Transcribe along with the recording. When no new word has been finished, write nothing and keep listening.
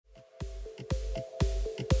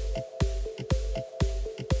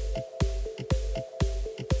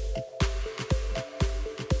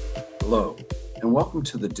Hello, and welcome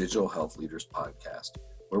to the Digital Health Leaders Podcast,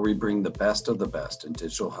 where we bring the best of the best in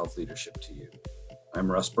digital health leadership to you.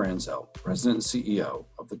 I'm Russ Branzell, President and CEO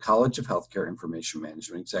of the College of Healthcare Information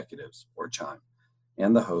Management Executives, or CHIME,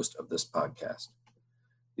 and the host of this podcast.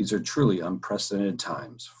 These are truly unprecedented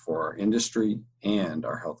times for our industry and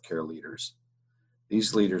our healthcare leaders.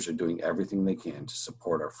 These leaders are doing everything they can to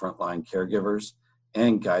support our frontline caregivers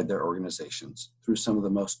and guide their organizations through some of the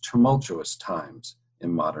most tumultuous times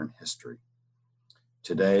in modern history.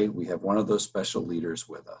 Today, we have one of those special leaders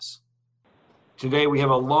with us. Today, we have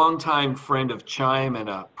a longtime friend of CHIME and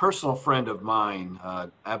a personal friend of mine,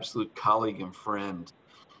 absolute colleague and friend,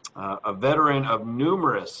 a veteran of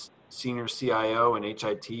numerous senior CIO and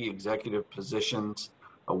HIT executive positions,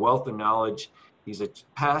 a wealth of knowledge. He's a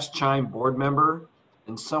past CHIME board member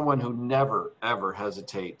and someone who never, ever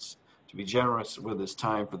hesitates to be generous with his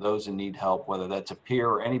time for those in need help, whether that's a peer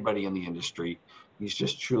or anybody in the industry. He's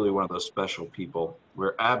just truly one of those special people.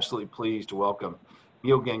 We're absolutely pleased to welcome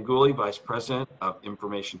Neil Ganguly, Vice President of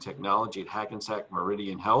Information Technology at Hackensack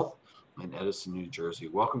Meridian Health in Edison, New Jersey.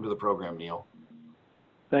 Welcome to the program, Neil.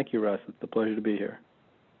 Thank you, Russ. It's a pleasure to be here.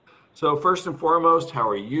 So first and foremost, how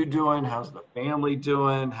are you doing? How's the family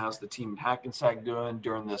doing? How's the team at Hackensack doing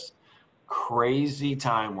during this crazy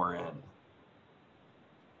time we're in?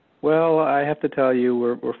 Well, I have to tell you,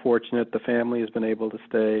 we're fortunate. The family has been able to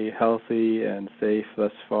stay healthy and safe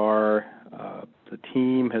thus far. The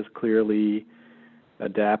team has clearly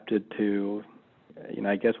adapted to,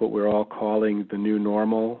 I guess what we're all calling the new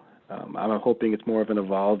normal. I'm hoping it's more of an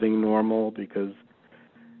evolving normal because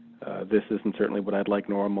this isn't certainly what I'd like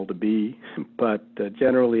normal to be. But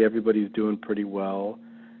generally, everybody's doing pretty well.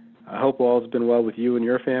 I hope all's been well with you and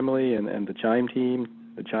your family and the CHIME team,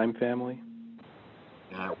 the CHIME family.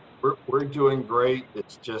 Yeah, we're doing great.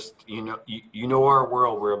 It's just, you know our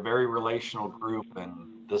world. We're a very relational group, and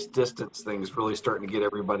this distance thing is really starting to get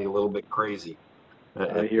everybody a little bit crazy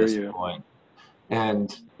I hear you. Point.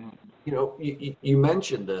 And you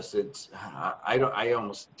mentioned this. It's I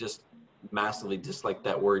almost just massively dislike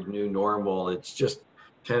that word new normal. It's just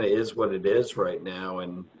kind of is what it is right now.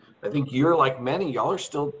 And I think you're like many, y'all are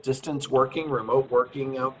still distance working, remote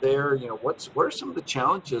working out there. What are some of the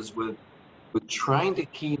challenges with trying to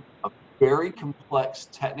keep a very complex,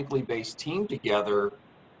 technically based team together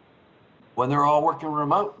when they're all working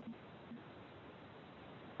remote?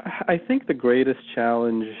 I think the greatest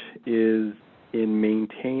challenge is in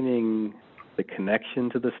maintaining the connection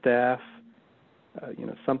to the staff,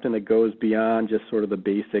 something that goes beyond just sort of the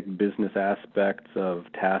basic business aspects of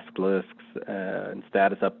task lists and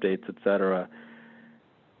status updates, et cetera.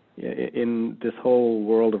 In this whole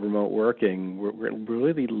world of remote working, we're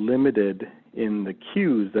really limited in the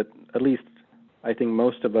cues that at least I think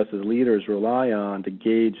most of us as leaders rely on to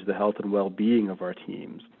gauge the health and well-being of our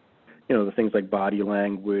teams. The things like body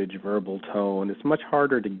language, verbal tone. It's much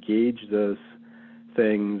harder to gauge those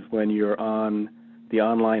things when you're on the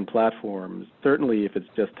online platforms. Certainly if it's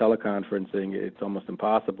just teleconferencing, it's almost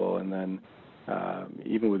impossible. And then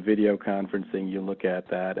even with video conferencing, you look at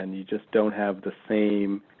that and you just don't have the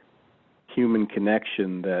same human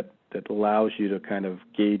connection that allows you to kind of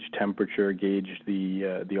gauge temperature, gauge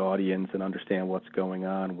the audience, and understand what's going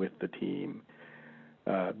on with the team.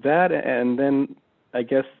 That, and then I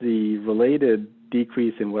guess the related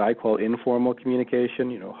decrease in what I call informal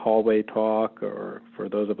communication, hallway talk, or for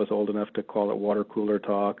those of us old enough to call it water cooler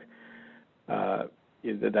talk,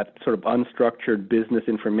 that sort of unstructured business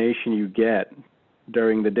information you get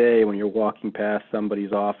during the day when you're walking past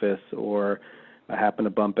somebody's office or happen to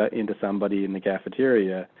bump into somebody in the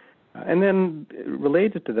cafeteria. And then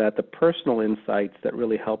related to that, the personal insights that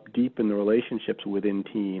really help deepen the relationships within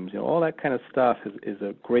teams. All that kind of stuff is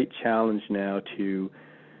a great challenge now to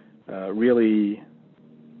really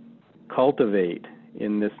cultivate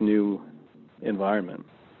in this new environment.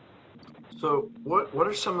 So what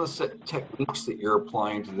are some of the techniques that you're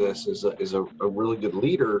applying to this as a really good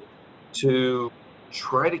leader to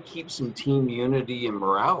try to keep some team unity and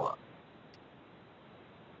morale up?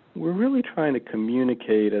 We're really trying to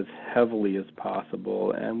communicate as heavily as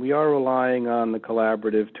possible, and we are relying on the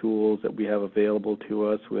collaborative tools that we have available to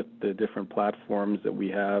us with the different platforms that we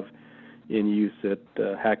have in use at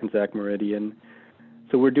Hackensack Meridian.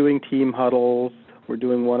 So we're doing team huddles, we're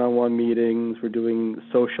doing one-on-one meetings, we're doing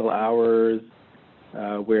social hours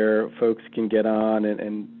where folks can get on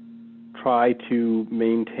and try to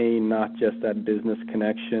maintain not just that business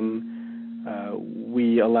connection.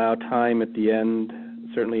 We allow time at the end.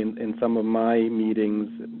 Certainly in some of my meetings,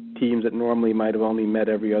 teams that normally might have only met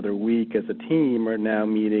every other week as a team are now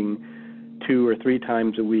meeting 2 or 3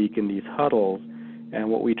 times a week in these huddles. And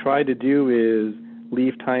what we try to do is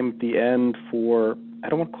leave time at the end for, I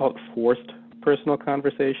don't want to call it forced personal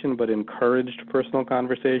conversation, but encouraged personal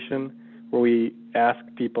conversation, where we ask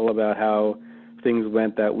people about how things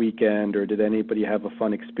went that weekend, or did anybody have a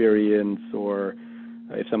fun experience, or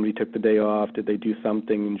if somebody took the day off, did they do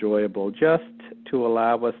something enjoyable, just to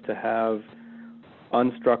allow us to have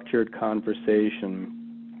unstructured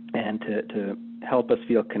conversation and to help us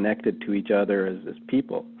feel connected to each other as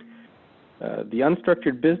people. The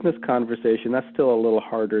unstructured business conversation, that's still a little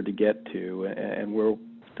harder to get to, and we're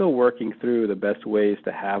still working through the best ways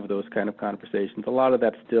to have those kind of conversations. A lot of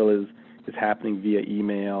that still is happening via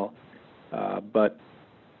email, but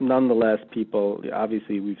nonetheless, people,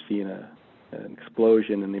 obviously we've seen an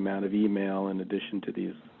explosion in the amount of email in addition to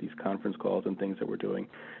these conference calls and things that we're doing.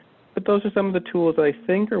 But those are some of the tools that I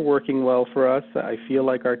think are working well for us. I feel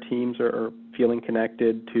like our teams are feeling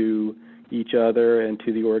connected to each other and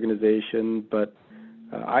to the organization, but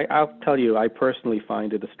I'll tell you, I personally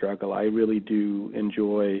find it a struggle. I really do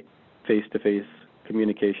enjoy face-to-face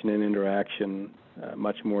communication and interaction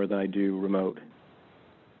much more than I do remote.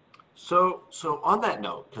 So on that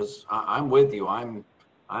note, because I'm with you, I'm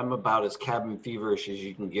about as cabin feverish as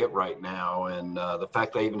you can get right now, and the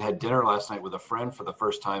fact that I even had dinner last night with a friend for the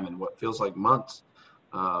first time in what feels like months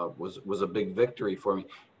was a big victory for me.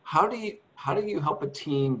 How do you help a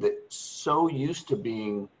team that's so used to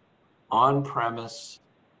being on premise,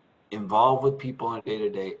 involved with people on a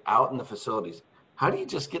day-to-day, out in the facilities? How do you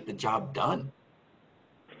just get the job done?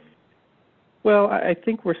 Well, I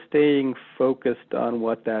think we're staying focused on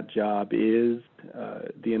what that job is.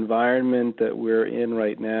 The environment that we're in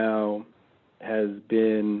right now has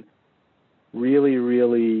been really,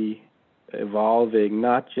 really evolving,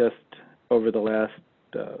 not just over the last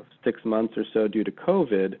 6 months or so due to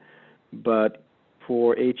COVID, but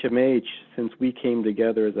for HMH, since we came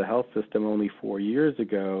together as a health system only 4 years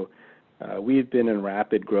ago, we've been in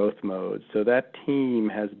rapid growth mode. So that team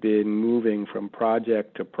has been moving from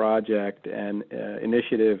project to project and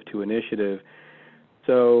initiative to initiative.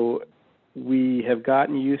 So we have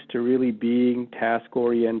gotten used to really being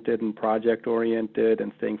task-oriented and project-oriented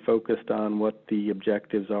and staying focused on what the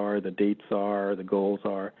objectives are, the dates are, the goals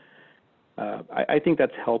are. I think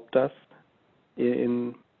that's helped us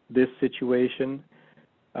in this situation,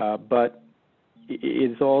 but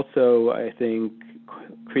it's also, I think,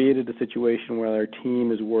 created a situation where our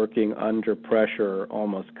team is working under pressure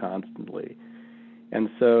almost constantly. And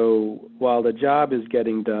so while the job is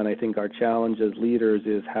getting done, I think our challenge as leaders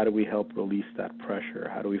is how do we help release that pressure?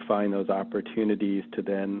 How do we find those opportunities to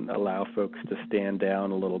then allow folks to stand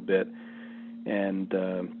down a little bit and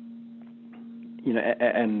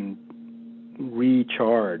and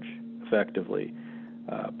recharge effectively?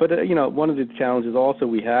 But one of the challenges also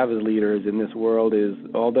we have as leaders in this world is,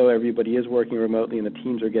 although everybody is working remotely and the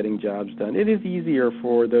teams are getting jobs done, it is easier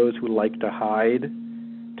for those who like to hide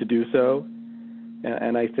to do so.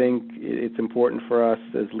 And I think it's important for us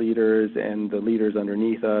as leaders and the leaders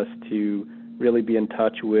underneath us to really be in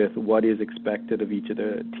touch with what is expected of each of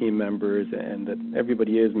the team members, and that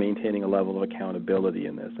everybody is maintaining a level of accountability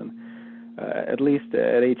in this. And at least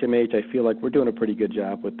at HMH, I feel like we're doing a pretty good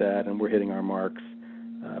job with that, and we're hitting our marks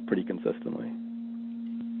pretty consistently.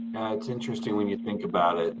 It's interesting when you think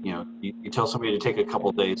about it. You tell somebody to take a couple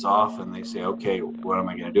of days off and they say, okay, what am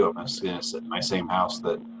I going to do? I'm just going to sit in my same house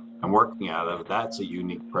that I'm working out of. That's a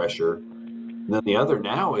unique pressure. And then the other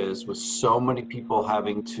now is with so many people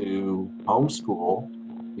having to homeschool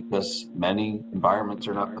because many environments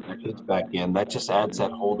are not putting their kids back in, that just adds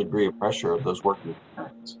that whole degree of pressure of those working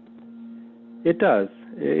parents. It does.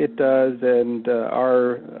 It does. And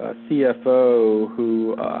our CFO,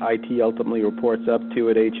 who IT ultimately reports up to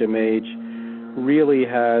at HMH, really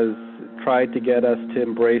has tried to get us to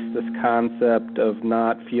embrace this concept of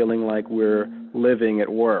not feeling like we're living at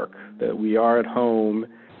work, that we are at home,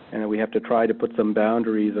 and that we have to try to put some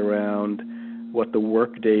boundaries around what the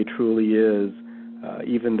work day truly is,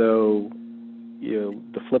 even though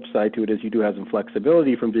the flip side to it is you do have some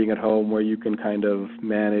flexibility from being at home where you can kind of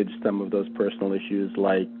manage some of those personal issues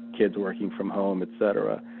like kids working from home, et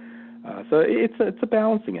cetera. So it's a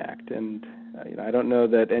balancing act, and I don't know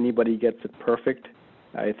that anybody gets it perfect.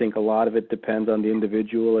 I think a lot of it depends on the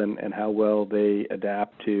individual and how well they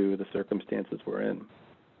adapt to the circumstances we're in.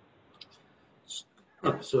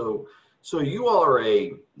 So you all are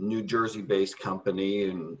a New Jersey-based company,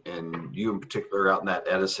 and you in particular out in that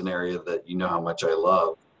Edison area that you know how much I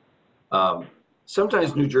love.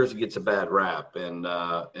 Sometimes New Jersey gets a bad rap, and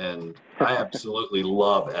I absolutely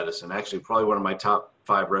love Edison. Actually, probably one of my top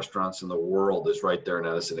 5 restaurants in the world is right there in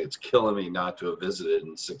Edison. It's killing me not to have visited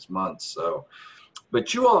in 6 months. So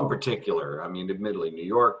But you all in particular, I mean, admittedly, New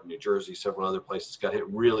York, New Jersey, several other places got hit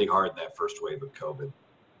really hard in that first wave of COVID.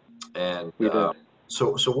 And We did.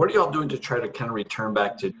 so what are y'all doing to try to kind of return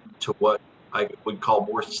back to what I would call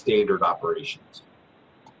more standard operations?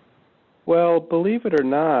 Well, believe it or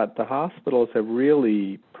not, the hospitals have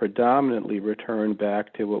really predominantly returned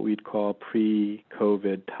back to what we'd call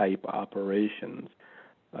pre-COVID type operations.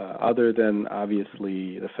 Other than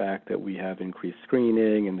obviously the fact that we have increased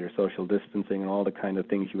screening and there's social distancing and all the kind of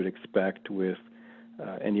things you would expect with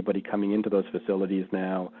anybody coming into those facilities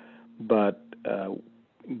now. But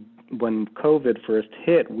when COVID first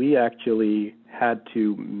hit, we actually had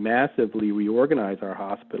to massively reorganize our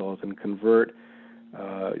hospitals and convert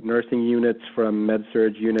nursing units from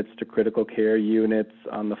med-surg units to critical care units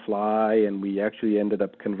on the fly, and we actually ended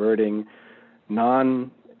up converting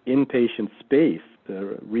non-inpatient space,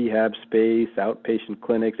 the rehab space, outpatient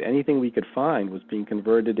clinics, anything we could find was being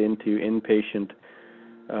converted into inpatient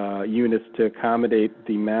units to accommodate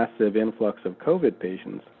the massive influx of COVID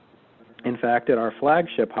patients. In fact, at our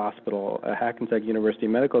flagship hospital, Hackensack University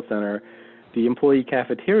Medical Center, the employee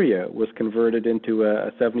cafeteria was converted into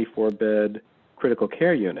a 74-bed critical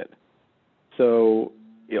care unit. So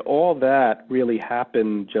all that really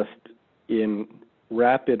happened just in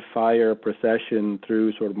rapid fire procession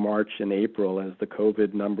through sort of March and April as the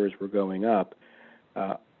COVID numbers were going up.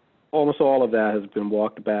 Almost all of that has been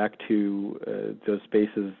walked back to those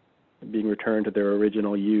spaces being returned to their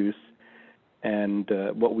original use. And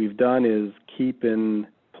what we've done is keep in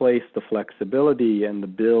place the flexibility and the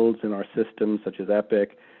builds in our systems, such as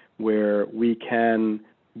Epic, where we can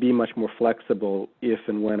be much more flexible if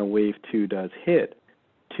and when a wave 2 does hit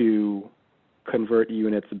to convert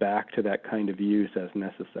units back to that kind of use as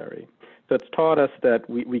necessary. So it's taught us that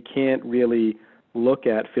we can't really look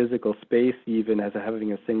at physical space even as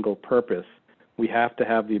having a single purpose. We have to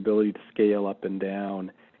have the ability to scale up and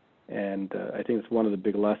down, and I think it's one of the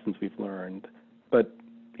big lessons we've learned. But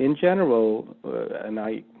in general, and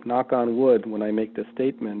I knock on wood when I make this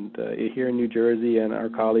statement, here in New Jersey and our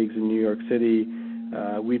colleagues in New York City,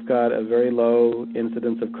 we've got a very low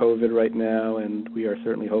incidence of COVID right now, and we are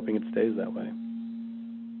certainly hoping it stays that way.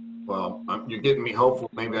 Well, you're getting me hopeful.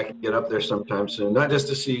 Maybe I can get up there sometime soon, not just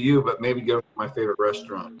to see you, but maybe go to my favorite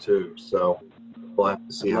restaurant too. So we'll have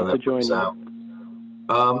to see how that works out.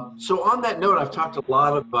 So on that note, I've talked to a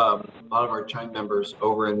lot of our Chime members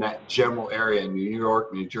over in that general area in New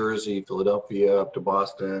York, New Jersey, Philadelphia, up to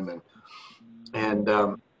Boston, and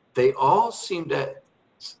they all seem to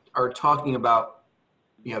are talking about,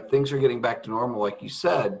 things are getting back to normal, like you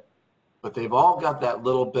said, but they've all got that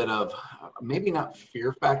little bit of, maybe not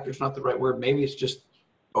fear factor, it's not the right word, maybe it's just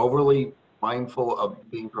overly mindful of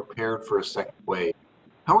being prepared for a second wave.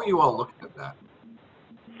 How are you all looking at that?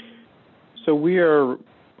 So we are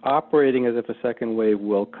operating as if a second wave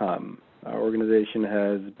will come. Our organization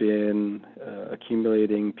has been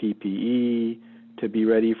accumulating PPE to be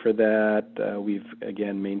ready for that. We've,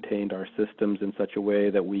 again, maintained our systems in such a way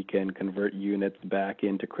that we can convert units back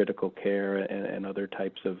into critical care and other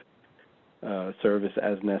types of service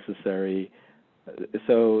as necessary.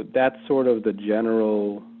 So that's sort of the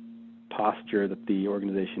general posture that the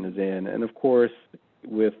organization is in. And of course,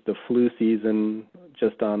 with the flu season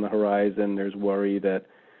just on the horizon, there's worry that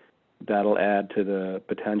that'll add to the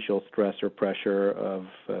potential stress or pressure of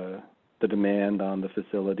the demand on the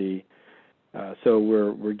facility. So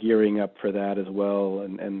we're gearing up for that as well.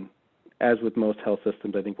 And as with most health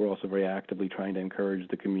systems, I think we're also very actively trying to encourage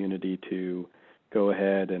the community to go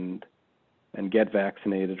ahead and get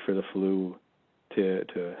vaccinated for the flu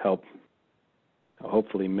to help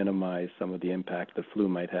hopefully minimize some of the impact the flu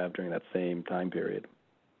might have during that same time period.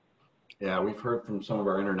 Yeah, we've heard from some of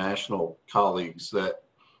our international colleagues that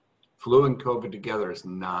flu and COVID together is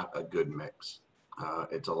not a good mix.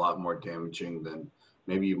 It's a lot more damaging than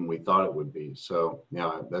maybe even we thought it would be. So,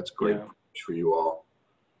 yeah, that's great for you all.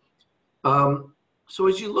 So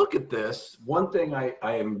as you look at this, one thing I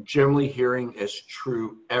am generally hearing as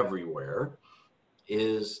true everywhere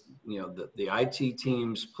is, the IT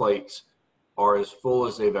team's plates are as full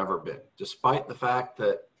as they've ever been, despite the fact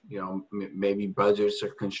that, maybe budgets are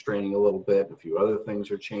constraining a little bit, a few other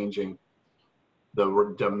things are changing.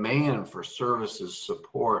 The demand for services,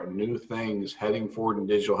 support, new things heading forward in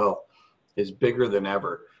digital health is bigger than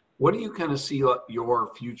ever. What do you kind of see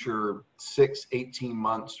your future 6, 18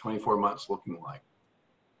 months, 24 months looking like?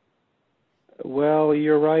 Well,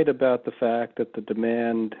 you're right about the fact that the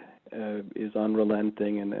demand is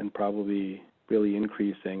unrelenting and probably really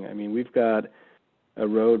increasing. I mean, we've got a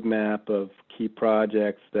roadmap of key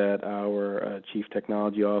projects that our Chief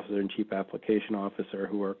Technology Officer and Chief Application Officer,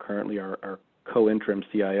 who are currently our co-interim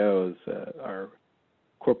CIOs, are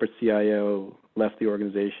corporate CIO left the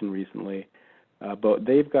organization recently. But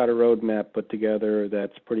they've got a roadmap put together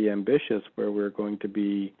that's pretty ambitious, where we're going to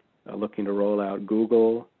be looking to roll out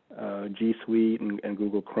Google, G Suite, and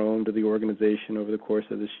Google Chrome to the organization over the course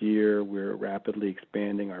of this year. We're rapidly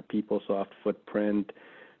expanding our PeopleSoft footprint.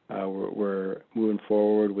 We're moving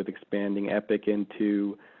forward with expanding Epic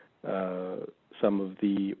into some of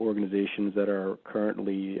the organizations that are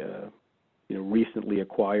currently, recently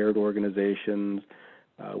acquired organizations.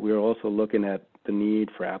 We're also looking at the need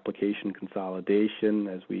for application consolidation,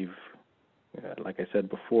 as we've, like I said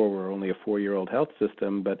before, we're only a 4-year-old health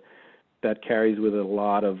system, but that carries with it a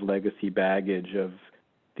lot of legacy baggage of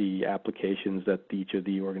the applications that each of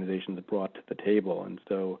the organizations have brought to the table. And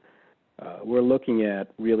so we're looking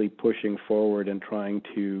at really pushing forward and trying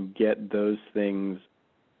to get those things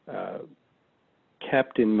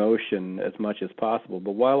kept in motion as much as possible.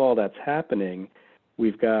 But while all that's happening,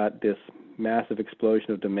 we've got this massive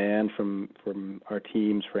explosion of demand from our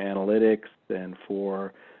teams for analytics and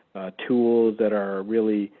for tools that are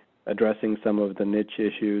really addressing some of the niche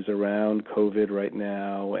issues around COVID right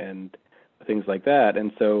now and things like that.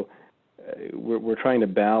 And so we're trying to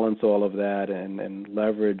balance all of that and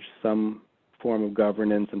leverage some form of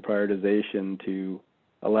governance and prioritization to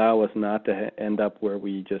allow us not to end up where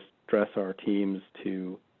we just stress our teams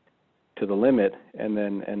to the limit and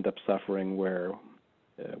then end up suffering where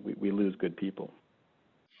we lose good people.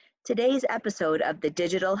 Today's episode of the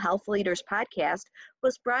Digital Health Leaders Podcast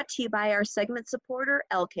was brought to you by our segment supporter,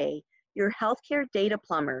 Elkay, your healthcare data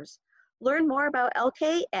plumbers. Learn more about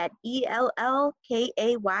Elkay at ELLKAY.com.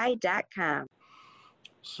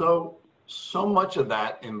 So much of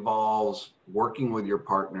that involves working with your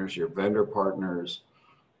partners, your vendor partners,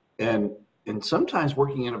 and sometimes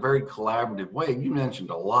working in a very collaborative way. You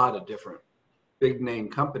mentioned a lot of different big name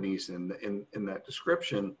companies in that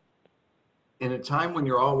description. In a time when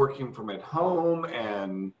you're all working from at home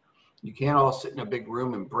and you can't all sit in a big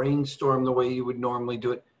room and brainstorm the way you would normally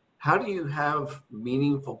do it, how do you have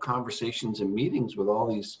meaningful conversations and meetings with all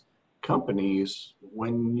these companies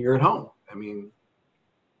when you're at home? I mean,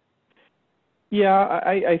 yeah,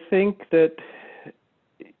 I think that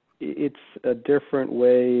it's a different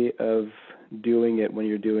way of doing it when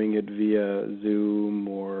you're doing it via Zoom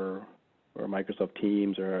or Microsoft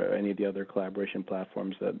Teams or any of the other collaboration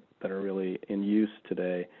platforms that are really in use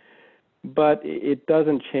today. But it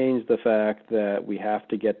doesn't change the fact that we have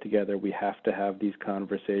to get together, we have to have these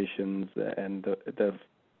conversations, and the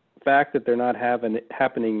fact that they're not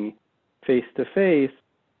happening face-to-face,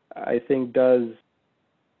 I think does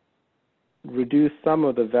reduce some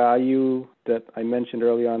of the value that I mentioned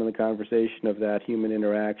early on in the conversation of that human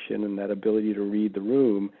interaction and that ability to read the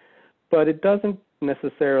room. But it doesn't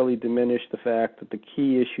necessarily diminish the fact that the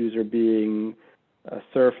key issues are being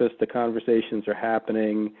surfaced, the conversations are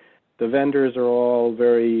happening, the vendors are all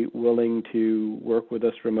very willing to work with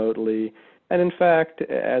us remotely. And in fact,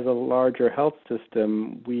 as a larger health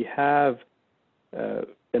system, we have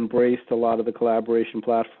embraced a lot of the collaboration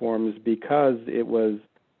platforms because it was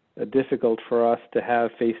difficult for us to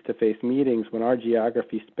have face-to-face meetings when our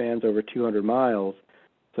geography spans over 200 miles.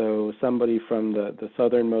 So somebody from the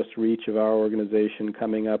southernmost reach of our organization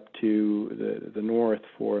coming up to the north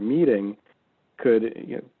for a meeting could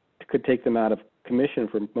take them out of commission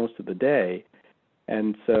for most of the day.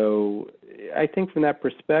 And so I think from that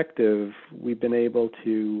perspective, we've been able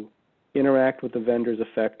to interact with the vendors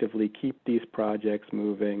effectively, keep these projects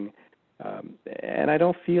moving, and I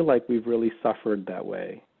don't feel like we've really suffered that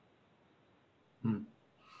way.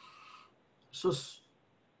 So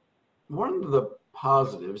one of the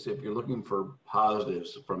positives, if you're looking for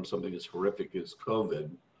positives from something as horrific as COVID,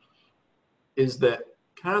 is that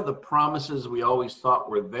kind of the promises we always thought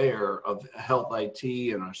were there of health IT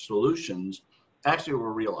and our solutions actually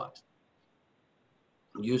were realized.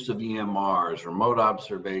 Use of EMRs, remote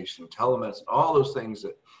observation, telemedicine, all those things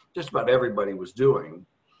that just about everybody was doing,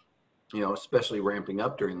 especially ramping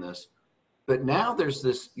up during this. But now there's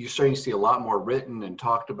this, you're starting to see a lot more written and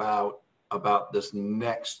talked about this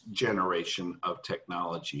next generation of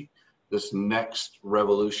technology, this next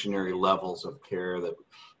revolutionary levels of care that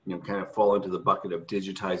kind of fall into the bucket of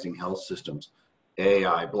digitizing health systems,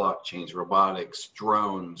 AI, blockchains, robotics,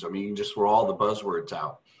 drones. I mean, you can just throw all the buzzwords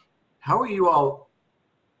out. How are you all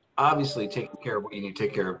obviously taking care of what you need to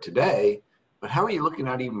take care of today, but how are you looking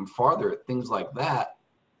out even farther at things like that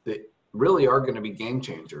really are going to be game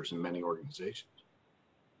changers in many organizations?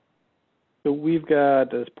 So we've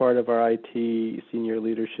got, as part of our IT senior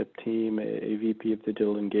leadership team, a VP of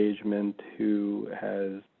digital engagement who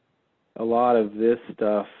has a lot of this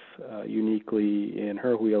stuff uniquely in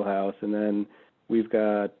her wheelhouse. And then we've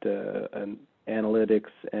got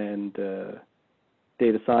analytics and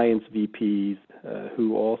data science VPs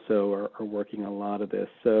who also are working on a lot of this.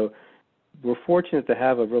 So we're fortunate to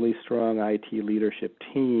have a really strong IT leadership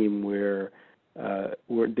team where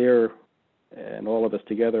they're and all of us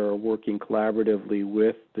together are working collaboratively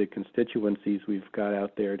with the constituencies we've got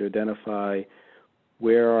out there to identify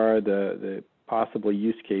where are the possible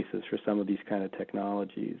use cases for some of these kind of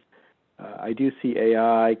technologies. I do see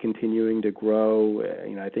AI continuing to grow.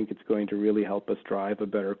 I think it's going to really help us drive a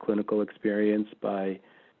better clinical experience by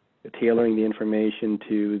tailoring the information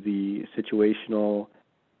to the situational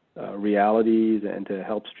realities and to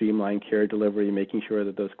help streamline care delivery, making sure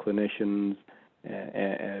that those clinicians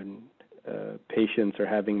and patients are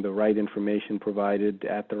having the right information provided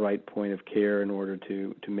at the right point of care in order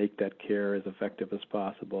to make that care as effective as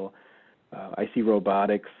possible. I see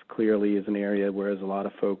robotics clearly as an area where there's a lot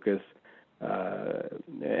of focus,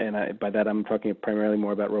 and by that I'm talking primarily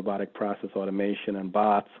more about robotic process automation and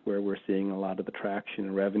bots, where we're seeing a lot of the traction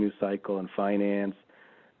in revenue cycle and finance,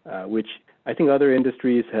 which I think other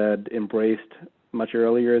industries had embraced much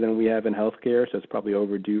earlier than we have in healthcare, so it's probably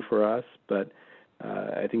overdue for us, but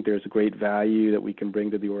I think there's a great value that we can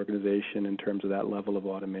bring to the organization in terms of that level of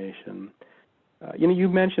automation. You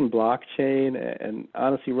mentioned blockchain, and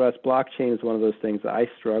honestly, Russ, blockchain is one of those things that I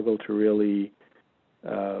struggle to really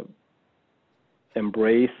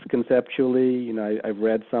embrace conceptually. I've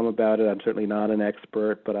read some about it. I'm certainly not an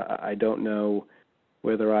expert, but I don't know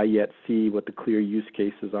whether I yet see what the clear use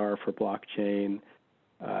cases are for blockchain.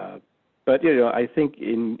 But I think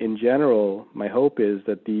in general, my hope is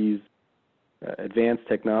that these advanced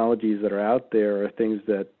technologies that are out there are things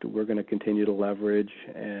that we're going to continue to leverage,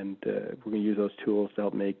 and we're going to use those tools to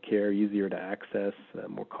help make care easier to access,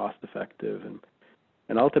 more cost-effective,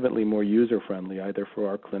 and ultimately more user-friendly, either for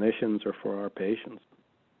our clinicians or for our patients.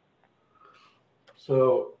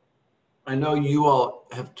 So I know you all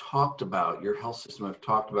have talked about, your health system have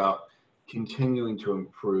talked about continuing to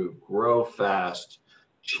improve, grow fast,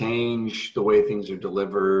 change the way things are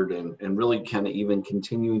delivered, and really kind of even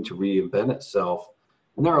continuing to reinvent itself.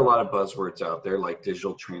 And there are a lot of buzzwords out there like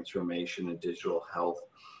digital transformation and digital health.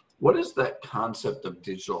 What does that concept of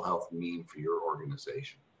digital health mean for your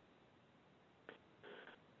organization?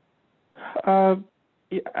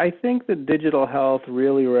 I think that digital health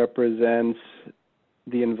really represents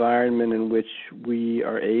the environment in which we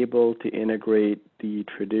are able to integrate the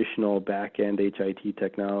traditional back-end HIT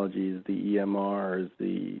technologies, the EMRs,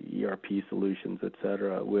 the ERP solutions, et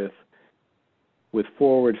cetera, with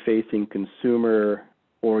forward-facing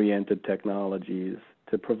consumer-oriented technologies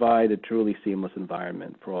to provide a truly seamless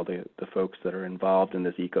environment for all the folks that are involved in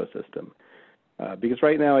this ecosystem. Because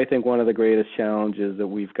right now, I think one of the greatest challenges that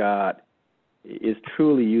we've got is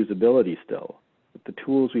truly usability still. The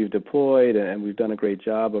tools we've deployed, and we've done a great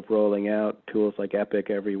job of rolling out tools like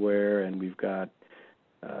Epic everywhere, and we've got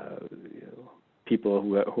people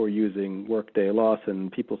who are using Workday,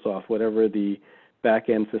 Lawson, PeopleSoft, whatever the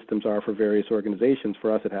back-end systems are for various organizations.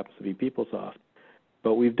 For us, it happens to be PeopleSoft.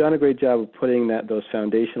 But we've done a great job of putting those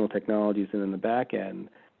foundational technologies in the back end,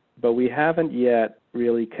 but we haven't yet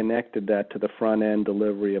really connected that to the front-end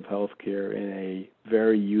delivery of healthcare in a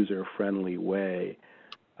very user-friendly way.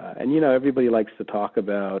 And everybody likes to talk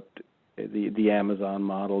about the Amazon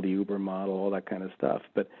model, the Uber model, all that kind of stuff.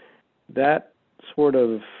 But that sort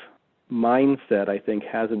of mindset, I think,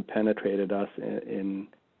 hasn't penetrated us in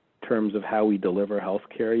terms of how we deliver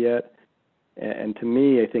healthcare yet. And to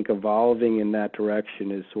me, I think evolving in that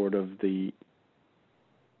direction is sort of the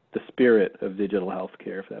spirit of digital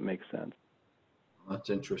healthcare, if that makes sense. That's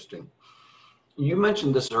interesting. You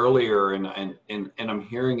mentioned this earlier, and I'm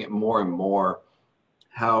hearing it more and more,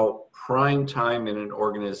 how prime time in an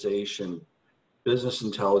organization, business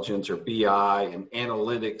intelligence or BI and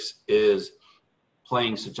analytics is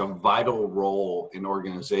playing such a vital role in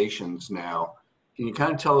organizations now. Can you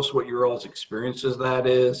kind of tell us what your all's experiences that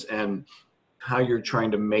is and how you're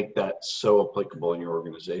trying to make that so applicable in your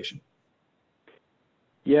organization?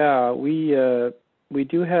 Yeah, we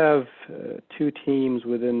do have two teams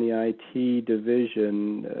within the IT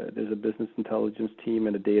division. There's a business intelligence team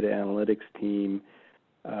and a data analytics team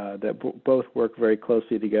that both work very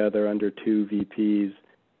closely together under two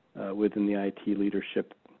VPs within the IT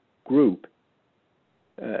leadership group.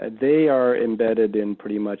 They are embedded in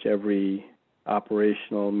pretty much every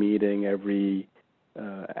operational meeting, every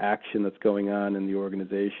action that's going on in the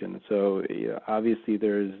organization. So obviously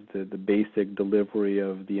there's the basic delivery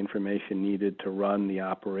of the information needed to run the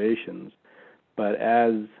operations. But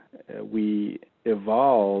as we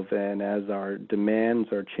evolve and as our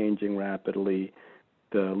demands are changing rapidly,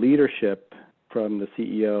 the leadership from the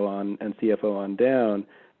CEO and CFO on down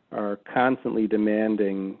are constantly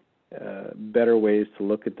demanding better ways to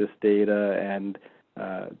look at this data, and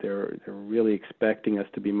they're really expecting us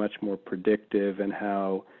to be much more predictive in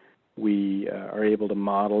how we are able to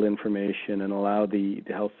model information and allow the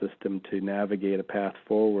health system to navigate a path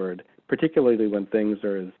forward, particularly when things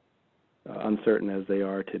are as uncertain as they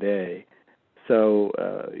are today. So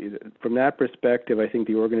from that perspective, I think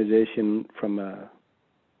the organization, from a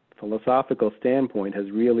philosophical standpoint, has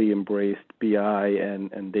really embraced BI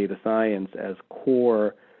and data science as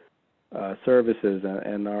core services,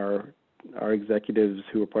 and our executives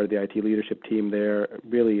who are part of the IT leadership team there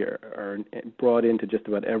really are brought into just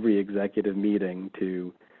about every executive meeting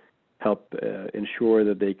to help ensure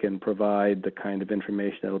that they can provide the kind of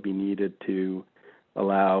information that will be needed to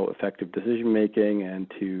allow effective decision making and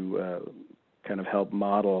to kind of help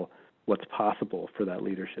model what's possible for that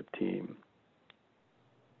leadership team.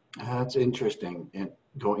 That's interesting. And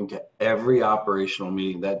going to every operational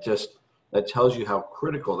meeting, that tells you how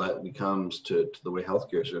critical that becomes to the way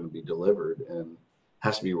healthcare is going to be delivered and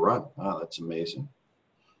has to be run. Wow, that's amazing.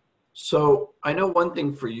 So I know one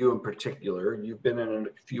thing for you in particular, you've been in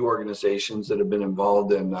a few organizations that have been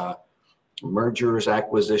involved in mergers,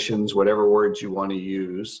 acquisitions, whatever words you want to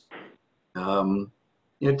use.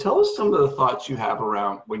 Tell us some of the thoughts you have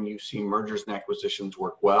around when you see mergers and acquisitions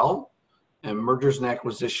work well, and mergers and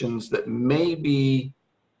acquisitions that maybe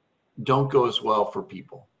don't go as well for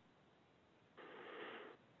people.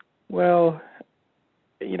 Well,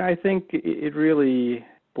 I think it really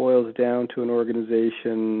boils down to an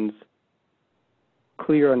organization's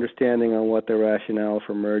clear understanding on what the rationale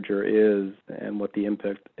for merger is and what the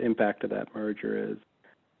impact of that merger is.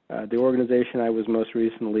 The organization I was most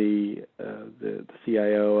recently the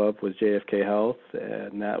CIO of was JFK Health,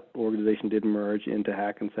 and that organization did merge into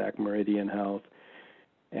Hackensack Meridian Health,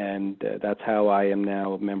 and that's how I am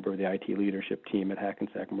now a member of the IT leadership team at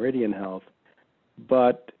Hackensack Meridian Health.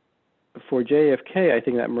 But for JFK, I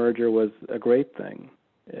think that merger was a great thing.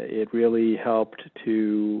 It really helped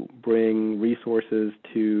to bring resources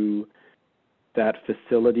to that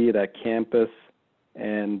facility, that campus,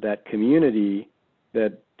 and that community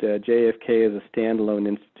that JFK as a standalone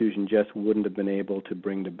institution just wouldn't have been able to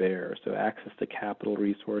bring to bear. So access to capital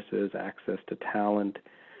resources, access to talent.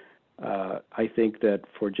 I think that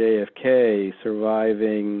for JFK,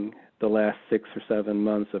 surviving the last 6 or 7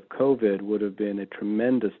 months of COVID would have been a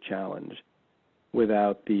tremendous challenge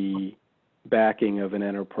without the backing of an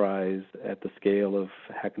enterprise at the scale of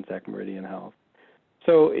Hackensack Meridian Health.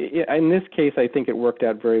 So in this case, I think it worked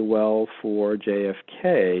out very well for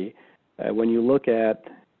JFK. When you look at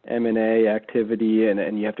M&A activity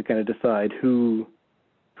and you have to kind of decide whose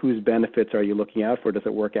benefits are you looking out for, does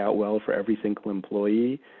it work out well for every single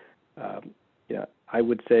employee? I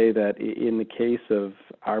would say that in the case of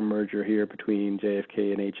our merger here between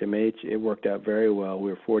JFK and HMH, it worked out very well. We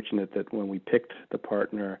were fortunate that when we picked the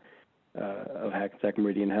partner of Hackensack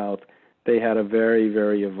Meridian Health, they had a very,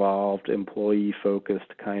 very evolved,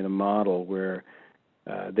 employee-focused kind of model where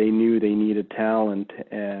they knew they needed talent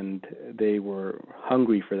and they were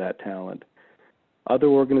hungry for that talent. Other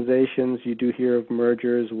organizations, you do hear of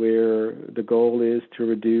mergers where the goal is to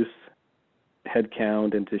reduce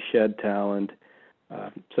headcount and to shed talent.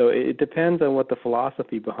 So it depends on what the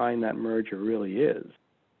philosophy behind that merger really is.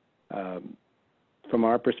 From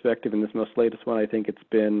our perspective, in this most latest one, I think it's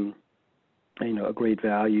been, a great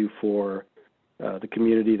value for the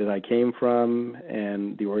community that I came from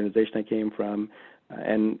and the organization I came from.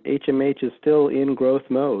 And HMH is still in growth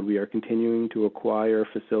mode. We are continuing to acquire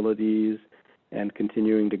facilities and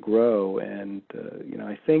continuing to grow. And,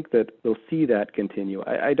 I think that we'll see that continue.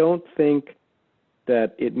 I don't think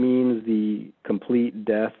that it means the complete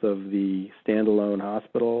death of the standalone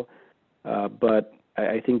hospital, but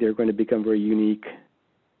I think they're going to become very unique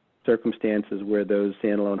circumstances where those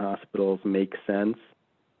standalone hospitals make sense.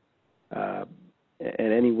 And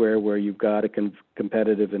anywhere where you've got a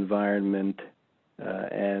competitive environment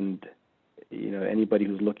and anybody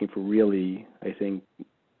who's looking for really, I think,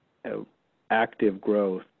 active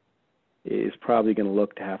growth is probably going to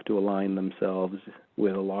look to have to align themselves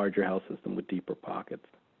with a larger health system with deeper pockets.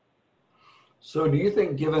 So do you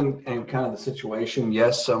think, given and kind of the situation,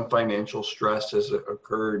 yes, some financial stress has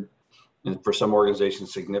occurred, and for some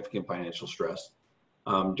organizations, significant financial stress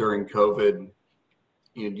during COVID.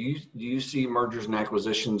 Do you see mergers and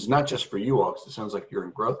acquisitions, not just for you all, because it sounds like you're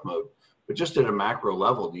in growth mode, but just at a macro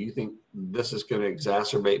level, do you think this is going to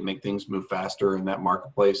exacerbate, make things move faster in that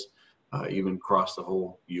marketplace, even across the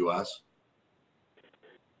whole U.S.?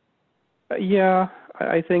 Yeah,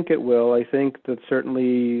 I think it will. I think that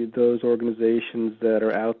certainly those organizations that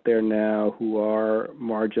are out there now who are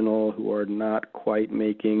marginal, who are not quite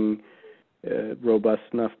making robust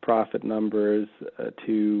enough profit numbers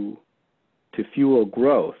to fuel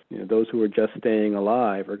growth, those who are just staying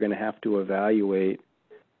alive are going to have to evaluate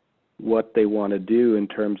what they want to do in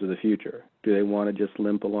terms of the future. Do they want to just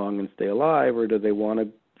limp along and stay alive, or do they want to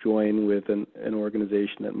join with an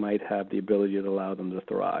organization that might have the ability to allow them to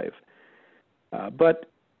thrive? But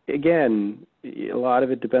again, a lot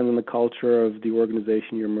of it depends on the culture of the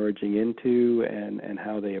organization you're merging into and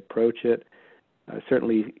how they approach it. I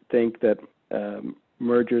certainly think that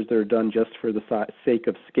mergers that are done just for the sake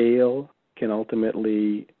of scale can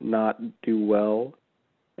ultimately not do well,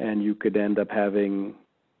 and you could end up having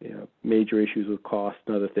major issues with cost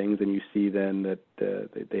and other things, and you see then that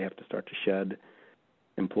they have to start to shed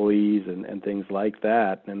employees and things like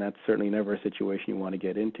that, and that's certainly never a situation you want to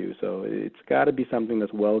get into. So it's got to be something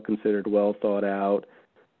that's well considered, well thought out,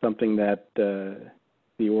 something that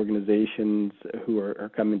the organizations who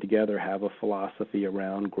are coming together have a philosophy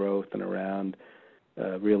around growth and around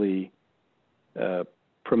really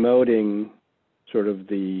promoting sort of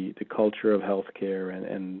the culture of healthcare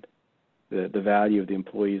and the value of the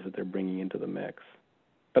employees that they're bringing into the mix.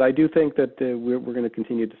 But I do think that we're going to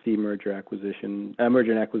continue to see merger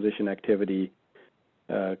and acquisition activity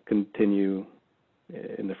continue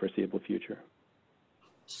in the foreseeable future.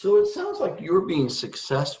 So it sounds like you're being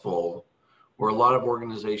successful where a lot of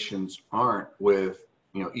organizations aren't, with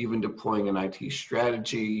even deploying an IT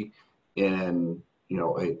strategy in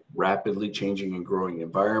a rapidly changing and growing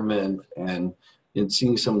environment, and in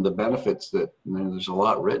seeing some of the benefits that there's a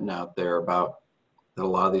lot written out there about that a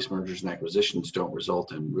lot of these mergers and acquisitions don't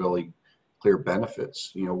result in really clear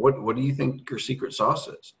benefits. What do you think your secret sauce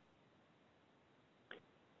is?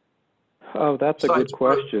 Oh, that's a good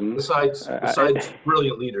question. Besides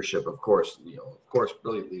brilliant leadership, of course,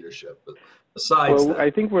 brilliant leadership. But besides that, I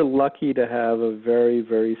think we're lucky to have a very,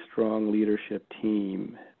 very strong leadership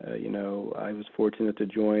team. I was fortunate to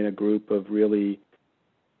join a group of really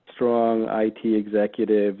strong IT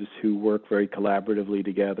executives who work very collaboratively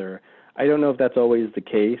together. I don't know if that's always the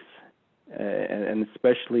case, and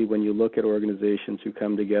especially when you look at organizations who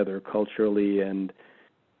come together culturally and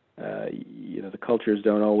the cultures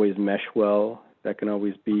don't always mesh well. That can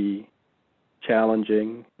always be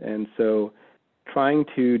challenging. And so trying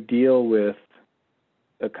to deal with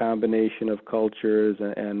a combination of cultures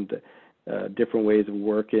and different ways of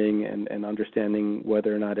working and understanding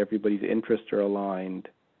whether or not everybody's interests are aligned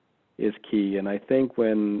is key. And I think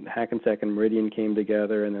when Hackensack and Meridian came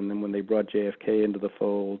together, and then when they brought JFK into the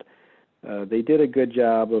fold, they did a good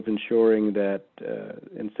job of ensuring that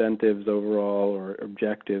incentives overall, or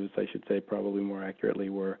objectives, I should say probably more accurately,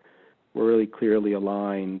 were really clearly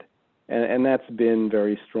aligned. And that's been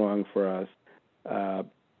very strong for us.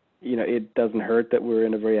 It doesn't hurt that we're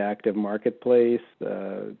in a very active marketplace.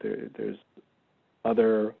 There's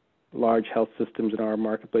other large health systems in our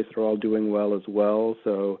marketplace that are all doing well as well.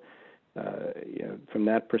 So from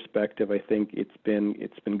that perspective, I think it's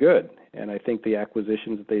been good, and I think the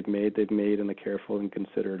acquisitions that they've made in a careful and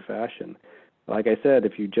considered fashion. Like I said,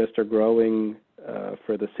 if you just are growing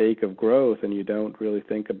for the sake of growth and you don't really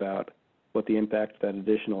think about what the impact of that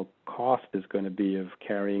additional cost is going to be of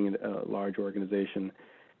carrying a large organization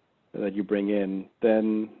that you bring in,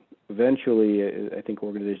 then eventually I think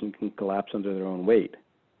organizations can collapse under their own weight.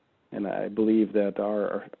 And I believe that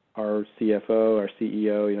our CFO, our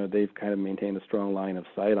CEO, they've kind of maintained a strong line of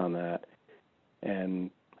sight on that. And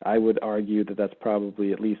I would argue that that's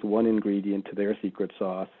probably at least one ingredient to their secret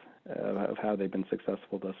sauce of how they've been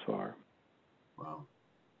successful thus far. Wow.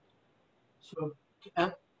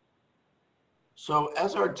 So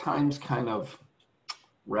as our time's kind of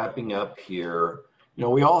wrapping up here,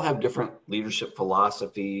 we all have different leadership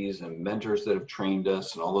philosophies and mentors that have trained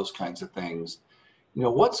us and all those kinds of things.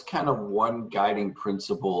 What's kind of one guiding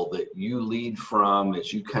principle that you lead from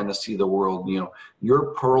as you kind of see the world, your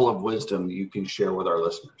pearl of wisdom that you can share with our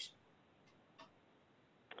listeners?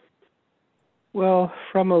 Well,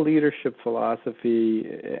 from a leadership philosophy,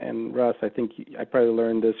 and Russ, I think I probably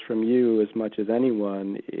learned this from you as much as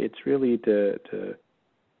anyone, it's really to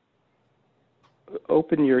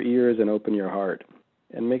open your ears and open your heart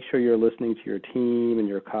and make sure you're listening to your team and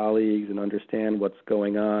your colleagues and understand what's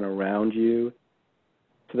going on around you,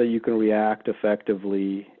 so that you can react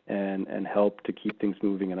effectively and help to keep things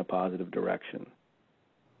moving in a positive direction.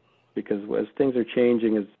 Because as things are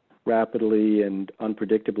changing as rapidly and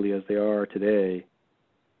unpredictably as they are today,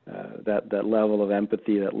 that level of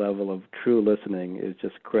empathy, that level of true listening is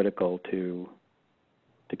just critical to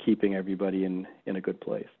keeping everybody in a good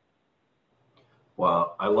place.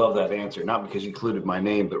 Well, I love that answer, not because you included my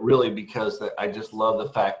name, but really because I just love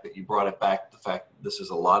the fact that you brought it back to the fact that this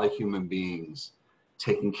is a lot of human beings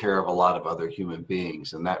taking care of a lot of other human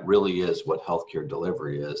beings. And that really is what healthcare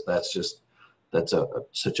delivery is. That's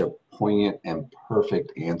such a poignant and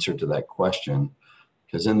perfect answer to that question.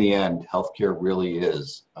 Because in the end, healthcare really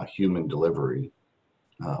is a human delivery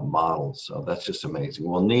model. So that's just amazing.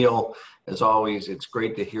 Well, Neil, as always, it's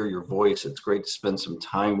great to hear your voice. It's great to spend some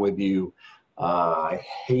time with you. I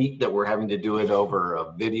hate that we're having to do it over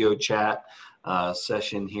a video chat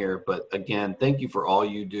session here. But again, thank you for all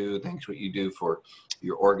you do. Thanks what you do for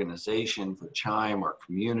your organization, for Chime, our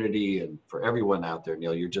community, and for everyone out there,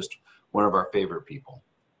 Neil. You're just one of our favorite people.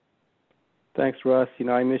 Thanks, Russ.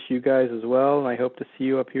 I miss you guys as well, and I hope to see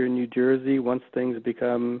you up here in New Jersey once things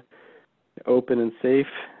become open and safe.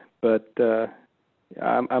 But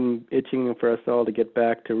I'm itching for us all to get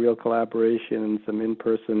back to real collaboration and some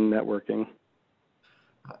in-person networking.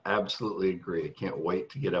 I absolutely agree. I can't wait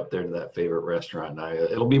to get up there to that favorite restaurant.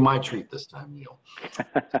 It'll be my treat this time, Neil.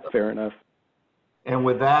 Fair enough. And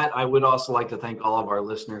with that, I would also like to thank all of our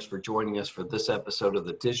listeners for joining us for this episode of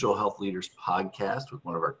the Digital Health Leaders Podcast with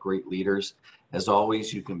one of our great leaders. As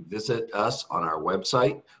always, you can visit us on our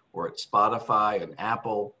website or at Spotify and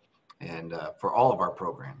Apple and for all of our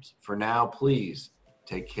programs. For now, please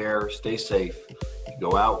take care, stay safe,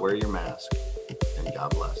 go out, wear your mask, and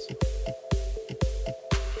God bless.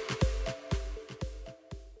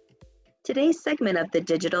 Today's segment of the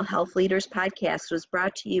Digital Health Leaders Podcast was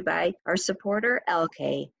brought to you by our supporter,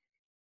 LK,